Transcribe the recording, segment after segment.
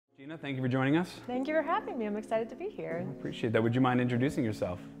Gina, thank you for joining us. Thank you for having me. I'm excited to be here. I appreciate that. Would you mind introducing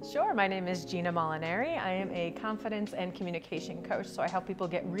yourself? Sure. My name is Gina Molinari. I am a confidence and communication coach, so I help people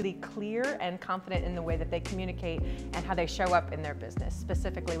get really clear and confident in the way that they communicate and how they show up in their business,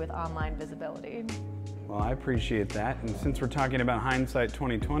 specifically with online visibility. Well, I appreciate that. And since we're talking about Hindsight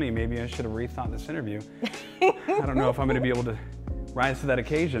 2020, maybe I should have rethought this interview. I don't know if I'm going to be able to rise to that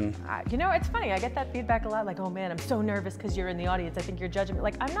occasion. You know, it's funny. I get that feedback a lot, like, oh man, I'm so nervous because you're in the audience. I think you're judging me.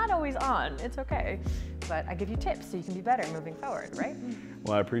 Like, I'm not always on. It's okay. But I give you tips so you can be better moving forward, right?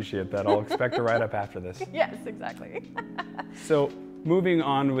 Well, I appreciate that. I'll expect a write-up after this. Yes, exactly. So, moving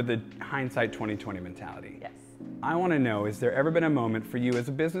on with the Hindsight 2020 mentality. Yes. I want to know, has there ever been a moment for you as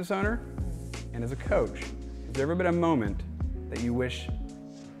a business owner and as a coach, has there ever been a moment that you wish,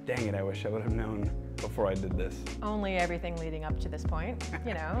 dang it, I wish I would have known before I did this? Only everything leading up to this point,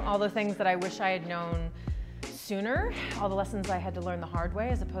 you know, all the things that I wish I had known sooner, all the lessons I had to learn the hard way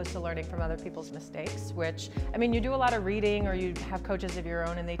as opposed to learning from other people's mistakes, which, I mean, you do a lot of reading or you have coaches of your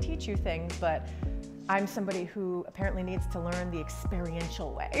own and they teach you things, but I'm somebody who apparently needs to learn the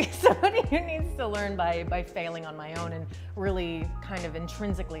experiential way. Somebody who needs to learn by failing on my own and really kind of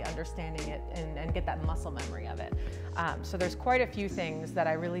intrinsically understanding it and get that muscle memory of it. So there's quite a few things that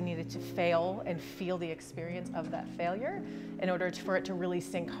I really needed to fail and feel the experience of that failure in order for it to really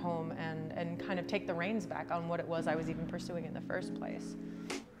sink home and kind of take the reins back on what it was I was even pursuing in the first place.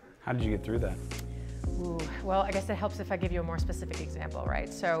 How did you get through that? Ooh, well, I guess it helps if I give you a more specific example,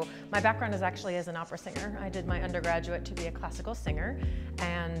 right? So my background is actually as an opera singer. I did my undergraduate to be a classical singer,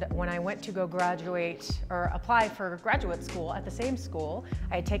 and when I went to go graduate or apply for graduate school at the same school,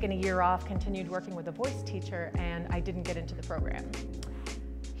 I had taken a year off, continued working with a voice teacher, and I didn't get into the program.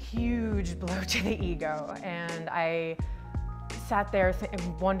 Huge blow to the ego, and I sat there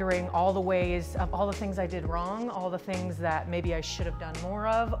wondering all the ways of all the things I did wrong, all the things that maybe I should have done more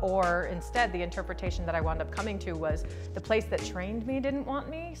of, or instead the interpretation that I wound up coming to was the place that trained me didn't want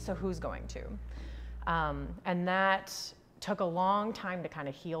me, so who's going to? And that took a long time to kind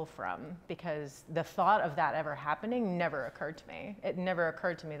of heal from, because the thought of that ever happening never occurred to me. It never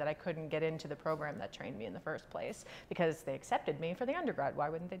occurred to me that I couldn't get into the program that trained me in the first place, because they accepted me for the undergrad. Why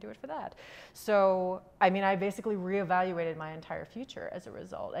wouldn't they do it for that? So, I mean, I basically reevaluated my entire future as a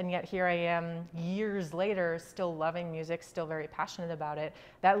result. And yet here I am years later, still loving music, still very passionate about it.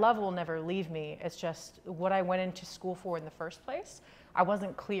 That love will never leave me. It's just what I went into school for in the first place. I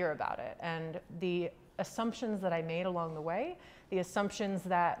wasn't clear about it. And the assumptions that I made along the way, the assumptions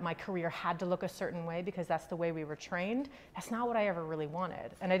that my career had to look a certain way because that's the way we were trained, that's not what I ever really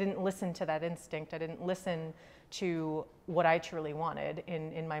wanted. And I didn't listen to that instinct. I didn't listen to what I truly wanted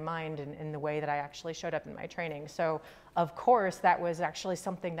in my mind and in the way that I actually showed up in my training. So of course that was actually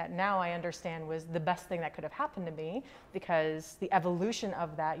something that now I understand was the best thing that could have happened to me, because the evolution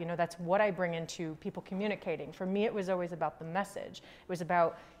of that, you know, that's what I bring into people communicating. For me, it was always about the message. It was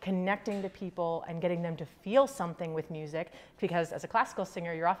about connecting to people and getting them to feel something with music, because as a classical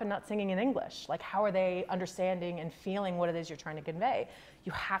singer, you're often not singing in English. Like, how are they understanding and feeling what it is you're trying to convey?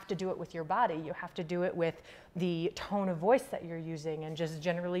 You have to do it with your body. You have to do it with the tone of voice that you're using and just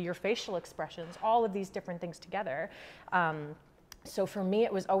generally your facial expressions, all of these different things together. So for me,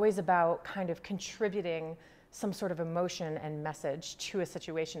 it was always about kind of contributing some sort of emotion and message to a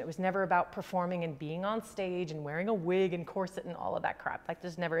situation. It was never about performing and being on stage and wearing a wig and corset and all of that crap. Like,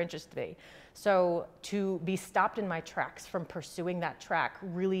 this never interested me. So to be stopped in my tracks from pursuing that track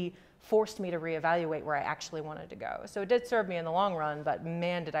really forced me to reevaluate where I actually wanted to go. So it did serve me in the long run, but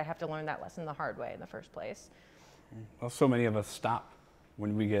man, did I have to learn that lesson the hard way in the first place. Well, so many of us stop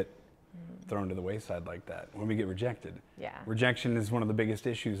when we get thrown to the wayside like that, when we get rejected. Yeah. Rejection is one of the biggest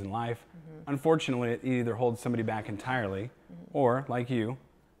issues in life. Unfortunately, it either holds somebody back entirely, or like you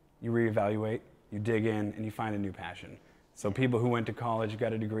reevaluate, you dig in, and you find a new passion. So people who went to college,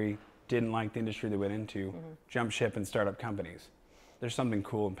 got a degree, didn't like the industry they went into, jump ship and start up companies. There's something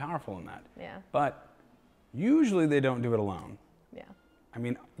cool and powerful in that. Yeah. But usually they don't do it alone. Yeah. I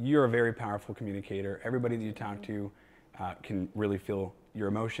mean, you're a very powerful communicator. Everybody that you talk to can really feel your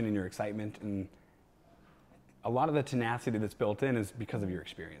emotion and your excitement, and a lot of the tenacity that's built in is because of your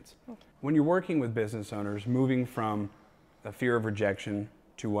experience. Okay. When you're working with business owners, moving from the fear of rejection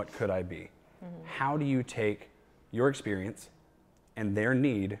to what could I be, how do you take your experience and their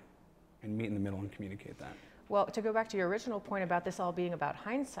need and meet in the middle and communicate that? Well, to go back to your original point about this all being about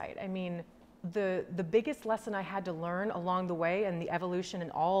hindsight, I mean, the biggest lesson I had to learn along the way, and the evolution and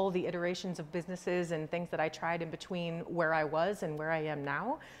all the iterations of businesses and things that I tried in between where I was and where I am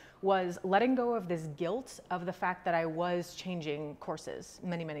now, was letting go of this guilt of the fact that I was changing courses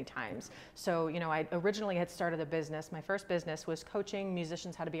many, many times. So, you know, I originally had started a business. My first business was coaching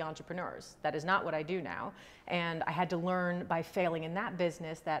musicians how to be entrepreneurs. That is not what I do now. And I had to learn by failing in that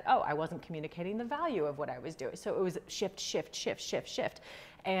business that, oh, I wasn't communicating the value of what I was doing. So it was shift, shift, shift, shift, shift.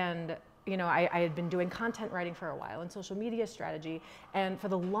 And you know, I had been doing content writing for a while and social media strategy. And for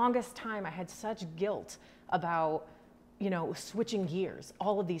the longest time, I had such guilt about, you know, switching gears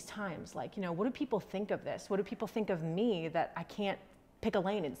all of these times. Like, you know, what do people think of this? What do people think of me that I can't pick a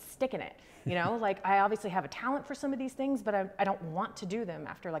lane and stick in it? You know, like I obviously have a talent for some of these things, but I don't want to do them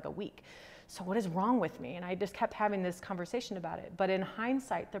after like a week. So what is wrong with me? And I just kept having this conversation about it. But in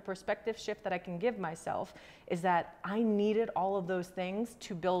hindsight, the perspective shift that I can give myself is that I needed all of those things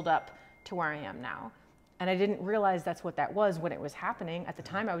to build up to where I am now. And I didn't realize that's what that was when it was happening. At the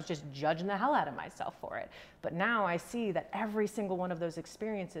time, I was just judging the hell out of myself for it. But now I see that every single one of those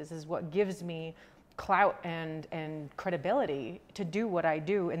experiences is what gives me clout and credibility to do what I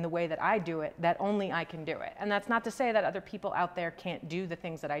do in the way that I do it, that only I can do it. And that's not to say that other people out there can't do the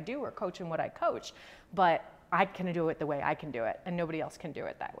things that I do or coach in what I coach, but I can do it the way I can do it, and nobody else can do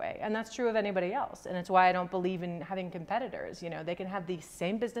it that way. And that's true of anybody else. And it's why I don't believe in having competitors. You know, they can have the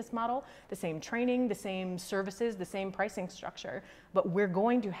same business model, the same training, the same services, the same pricing structure, but we're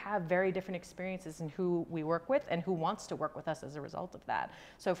going to have very different experiences in who we work with and who wants to work with us as a result of that.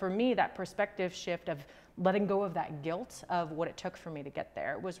 So for me, that perspective shift of letting go of that guilt of what it took for me to get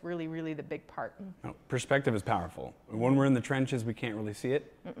there was really, really the big part. No, perspective is powerful. When we're in the trenches, we can't really see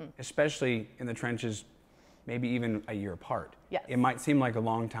it, especially in the trenches maybe even a year apart. Yes. It might seem like a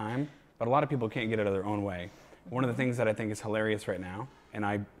long time, but a lot of people can't get out of their own way. One of the things that I think is hilarious right now, and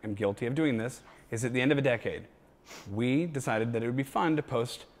I am guilty of doing this, is at the end of a decade, we decided that it would be fun to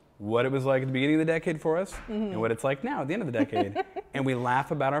post what it was like at the beginning of the decade for us and what it's like now at the end of the decade. And we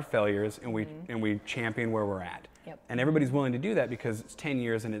laugh about our failures and we champion where we're at. Yep. And everybody's willing to do that because it's 10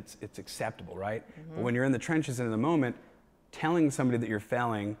 years and it's acceptable, right? But when you're in the trenches and in the moment, telling somebody that you're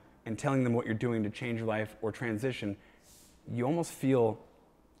failing and telling them what you're doing to change your life or transition, you almost feel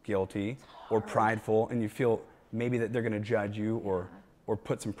guilty or prideful, and you feel maybe that they're going to judge you or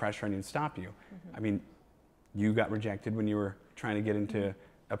put some pressure on you and stop you. I mean, you got rejected when you were trying to get into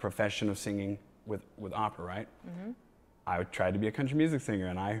a profession of singing with opera, right? I tried to be a country music singer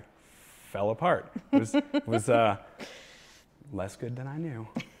and I fell apart. It was less good than I knew.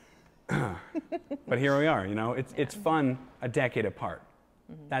 But here we are, you know, it's fun a decade apart.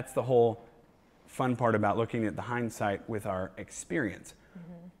 That's the whole fun part about looking at the hindsight with our experience.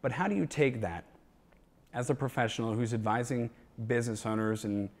 But how do you take that as a professional who's advising business owners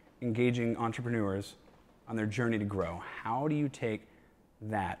and engaging entrepreneurs on their journey to grow? How do you take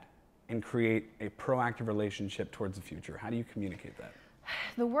that and create a proactive relationship towards the future? How do you communicate that?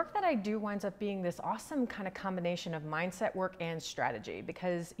 The work that I do winds up being this awesome kind of combination of mindset work and strategy,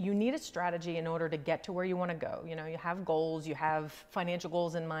 because you need a strategy in order to get to where you want to go. You know, you have goals, you have financial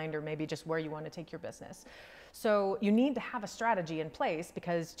goals in mind, or maybe just where you want to take your business. So you need to have a strategy in place,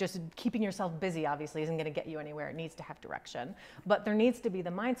 because just keeping yourself busy obviously isn't going to get you anywhere. It needs to have direction. But there needs to be the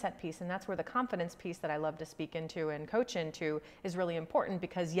mindset piece, and that's where the confidence piece that I love to speak into and coach into is really important,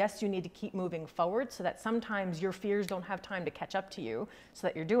 because yes, you need to keep moving forward so that sometimes your fears don't have time to catch up to you so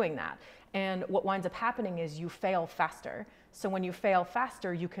that you're doing that. And what winds up happening is you fail faster. So when you fail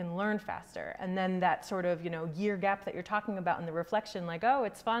faster, you can learn faster. And then that sort of, you know, year gap that you're talking about in the reflection, like, oh,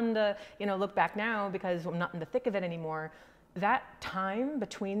 it's fun to, you know, look back now because I'm not in the thick of it anymore. That time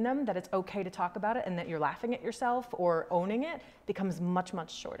between them, that it's okay to talk about it and that you're laughing at yourself or owning it, becomes much,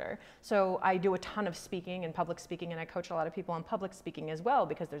 much shorter. So I do a ton of speaking and public speaking, and I coach a lot of people on public speaking as well,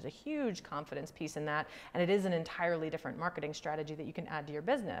 because there's a huge confidence piece in that, and it is an entirely different marketing strategy that you can add to your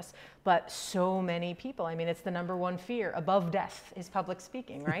business. But so many people, I mean, it's the #1 fear above death is public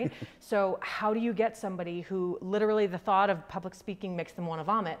speaking, right? So how do you get somebody who literally the thought of public speaking makes them want to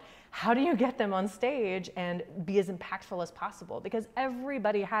vomit? How do you get them on stage and be as impactful as possible? Because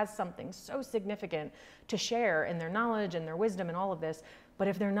everybody has something so significant to share in their knowledge and their wisdom and all of this. But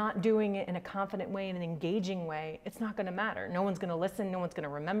if they're not doing it in a confident way, in an engaging way, it's not going to matter. No one's going to listen, no one's going to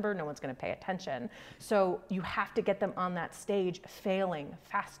remember, no one's going to pay attention. So you have to get them on that stage failing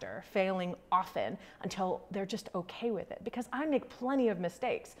faster, failing often, until they're just okay with it. Because I make plenty of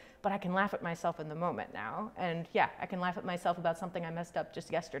mistakes, but I can laugh at myself in the moment now. And yeah, I can laugh at myself about something I messed up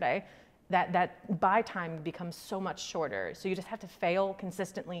just yesterday. That buy time becomes so much shorter. So you just have to fail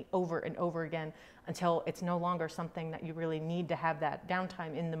consistently over and over again until it's no longer something that you really need to have that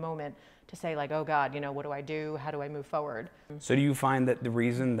downtime in the moment to say like, oh God, what do I do? How do I move forward? So do you find that the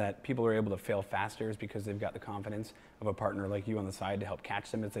reason that people are able to fail faster is because they've got the confidence of a partner like you on the side to help catch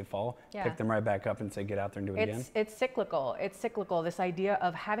them as they fall, pick them right back up and say, get out there and do it again? It's cyclical. It's cyclical. This idea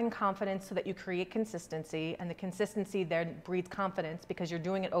of having confidence so that you create consistency, and the consistency then breeds confidence because you're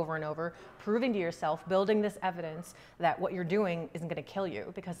doing it over and over, proving to yourself, building this evidence that what you're doing isn't going to kill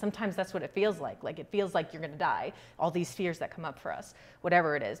you, because sometimes that's what it feels like. Like it feels like you're going to die. All these fears that come up for us,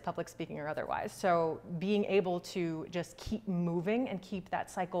 whatever it is, public speaking or otherwise. So being able to just keep moving and keep that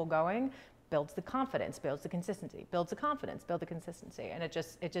cycle going builds the confidence, builds the consistency, builds the confidence, builds the consistency, and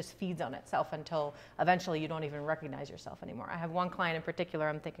it just feeds on itself until eventually you don't even recognize yourself anymore. I have one client in particular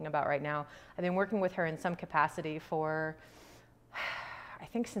I'm thinking about right now. I've been working with her in some capacity for, I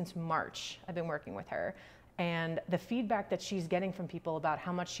think since March, I've been working with her. And the feedback that she's getting from people about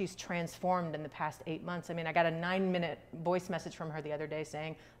how much she's transformed in the past 8 months. I mean, I got a 9-minute voice message from her the other day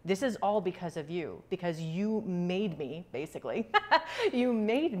saying, this is all because of you, because you made me, basically. You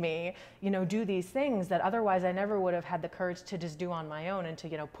made me, do these things that otherwise I never would have had the courage to just do on my own and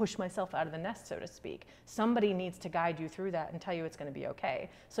to, push myself out of the nest, so to speak. Somebody needs to guide you through that and tell you it's going to be okay.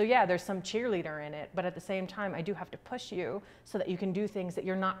 So yeah, there's some cheerleader in it, but at the same time, I do have to push you so that you can do things that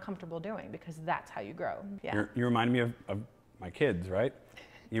you're not comfortable doing, because that's how you grow. Yeah. You remind me of my kids, right?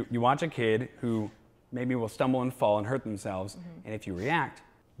 You watch a kid who maybe will stumble and fall and hurt themselves, and if you react,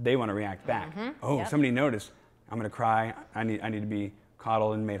 they want to react back. Oh, somebody noticed. I'm going to cry. I need to be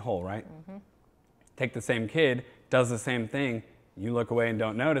coddled and made whole, right? Take the same kid, does the same thing. You look away and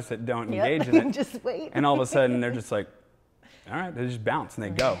don't notice it, don't engage in it. Just wait. And all of a sudden, they're just like, all right, they just bounce and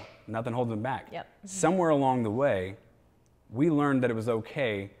they go. Nothing holds them back. Somewhere along the way, we learned that it was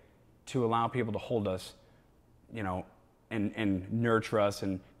okay to allow people to hold us, and nurture us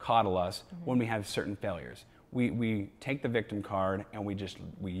and coddle us when we have certain failures. We take the victim card and we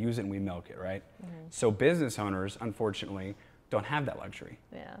use it and we milk it, right? So business owners, unfortunately, don't have that luxury,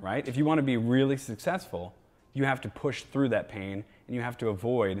 right? If you want to be really successful, you have to push through that pain, and you have to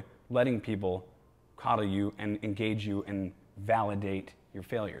avoid letting people coddle you and engage you and validate your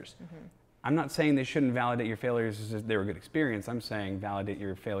failures. I'm not saying they shouldn't validate your failures as if they were a good experience. I'm saying validate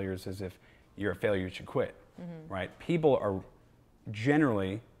your failures as if you're a failure, you should quit, right? People are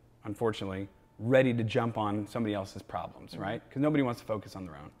generally, unfortunately, ready to jump on somebody else's problems, right? Because nobody wants to focus on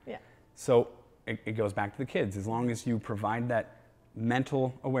their own. So it goes back to the kids. As long as you provide that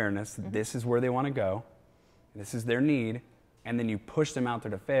mental awareness, that this is where they want to go, this is their need, and then you push them out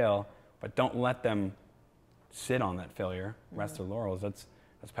there to fail, but don't let them sit on that failure, rest their laurels. That's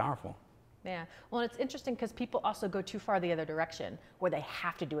powerful. Yeah, well, it's interesting because people also go too far the other direction where they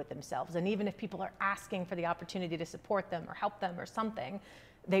have to do it themselves. And even if people are asking for the opportunity to support them or help them or something,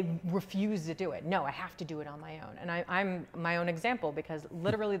 they refuse to do it. No, I have to do it on my own. And I'm my own example, because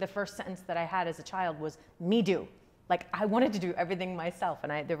literally the first sentence that I had as a child was, me do. Like, I wanted to do everything myself,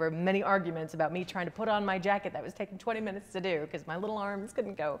 and there were many arguments about me trying to put on my jacket that was taking 20 minutes to do because my little arms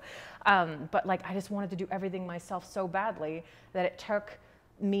couldn't go. But like, I just wanted to do everything myself so badly that it took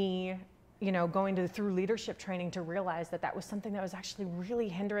me going through leadership training to realize that that was something that was actually really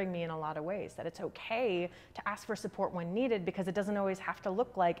hindering me in a lot of ways, that it's okay to ask for support when needed, because it doesn't always have to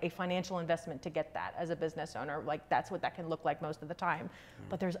look like a financial investment to get that as a business owner. Like, that's what that can look like most of the time.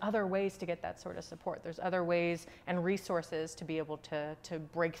 But there's other ways to get that sort of support. There's other ways and resources to be able to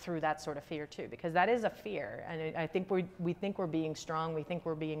break through that sort of fear too, because that is a fear. And I think we think we're being strong, we think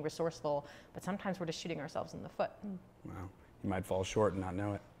we're being resourceful, but sometimes we're just shooting ourselves in the foot. Wow. You might fall short and not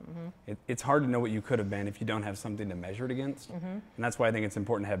know it. It's hard to know what you could have been if you don't have something to measure it against. And that's why I think it's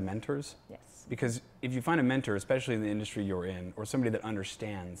important to have mentors. Yes. Because if you find a mentor, especially in the industry you're in, or somebody that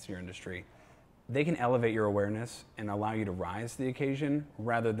understands your industry, they can elevate your awareness and allow you to rise to the occasion,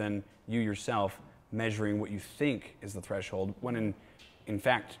 rather than you yourself measuring what you think is the threshold, when in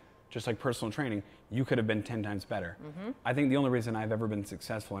fact, just like personal training, you could have been 10 times better. I think the only reason I've ever been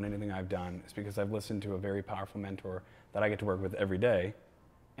successful in anything I've done is because I've listened to a very powerful mentor that I get to work with every day,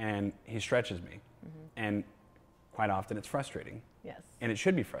 and he stretches me. And quite often it's frustrating. Yes. And it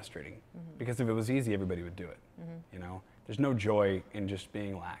should be frustrating, because if it was easy, everybody would do it. There's no joy in just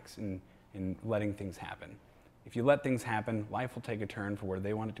being lax and in letting things happen. If you let things happen, life will take a turn for where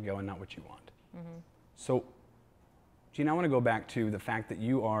they want it to go and not what you want. So, Gina, I want to go back to the fact that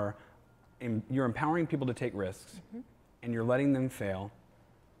you're empowering people to take risks, and you're letting them fail.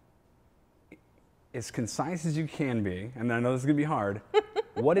 As concise as you can be, and I know this is going to be hard,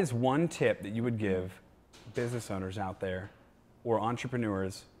 what is one tip that you would give business owners out there or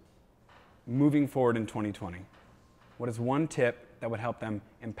entrepreneurs moving forward in 2020? What is one tip that would help them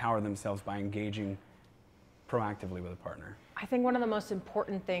empower themselves by engaging proactively with a partner? I think one of the most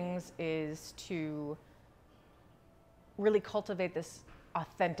important things is to really cultivate this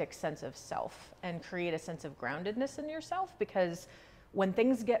authentic sense of self and create a sense of groundedness in yourself, because when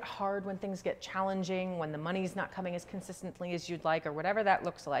things get hard, when things get challenging, when the money's not coming as consistently as you'd like, or whatever that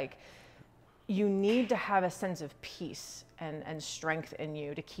looks like, you need to have a sense of peace and strength in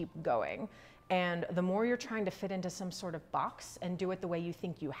you to keep going. And the more you're trying to fit into some sort of box and do it the way you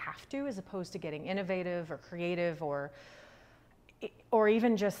think you have to, as opposed to getting innovative or creative or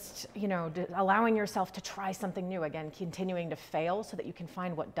even just, allowing yourself to try something new, again, continuing to fail so that you can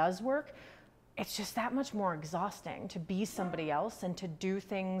find what does work, it's just that much more exhausting to be somebody else and to do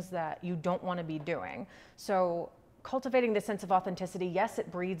things that you don't want to be doing. So cultivating this sense of authenticity, yes,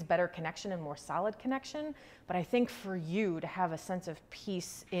 it breeds better connection and more solid connection, but I think for you to have a sense of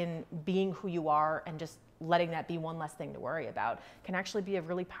peace in being who you are and just letting that be one less thing to worry about can actually be a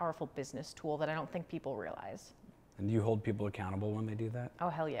really powerful business tool that I don't think people realize. And do you hold people accountable when they do that? Oh,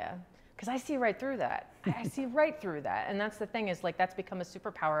 hell yeah. Because I see right through that. I see right through that. And that's the thing, is like, that's become a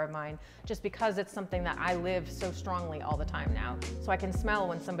superpower of mine, just because it's something that I live so strongly all the time now. So I can smell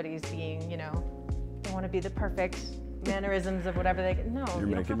when somebody's being, they want to be the perfect mannerisms of whatever they can. No. You're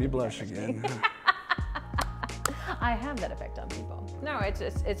making me blush again. I have that effect on people. No,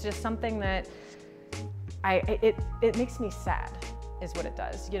 it's just something that it makes me sad, is what it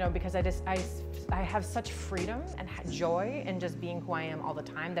does, because I have such freedom and joy in just being who I am all the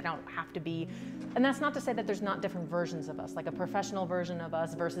time, that I don't have to be, and that's not to say that there's not different versions of us, like a professional version of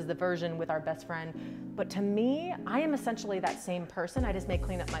us versus the version with our best friend. But to me, I am essentially that same person. I just may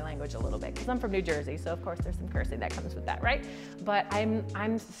clean up my language a little bit because I'm from New Jersey, so of course there's some cursing that comes with that, right? But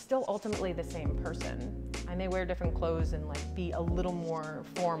I'm still ultimately the same person. I may wear different clothes and be a little more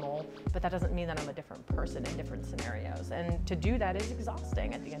formal, but that doesn't mean that I'm a different person in different scenarios. And to do that is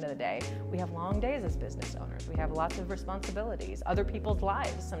exhausting at the end of the day. We have long days as business owners. We have lots of responsibilities, other people's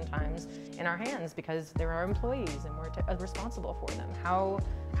lives sometimes in our hands, because they're our employees and we're responsible for them. How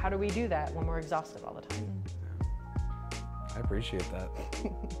do we do that when we're exhausted all the time? I appreciate that.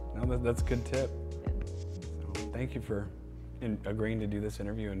 No, that's a good tip. Yeah. So thank you for agreeing to do this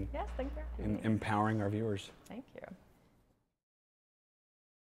interview and Yes, thank you. empowering our viewers. Thank you.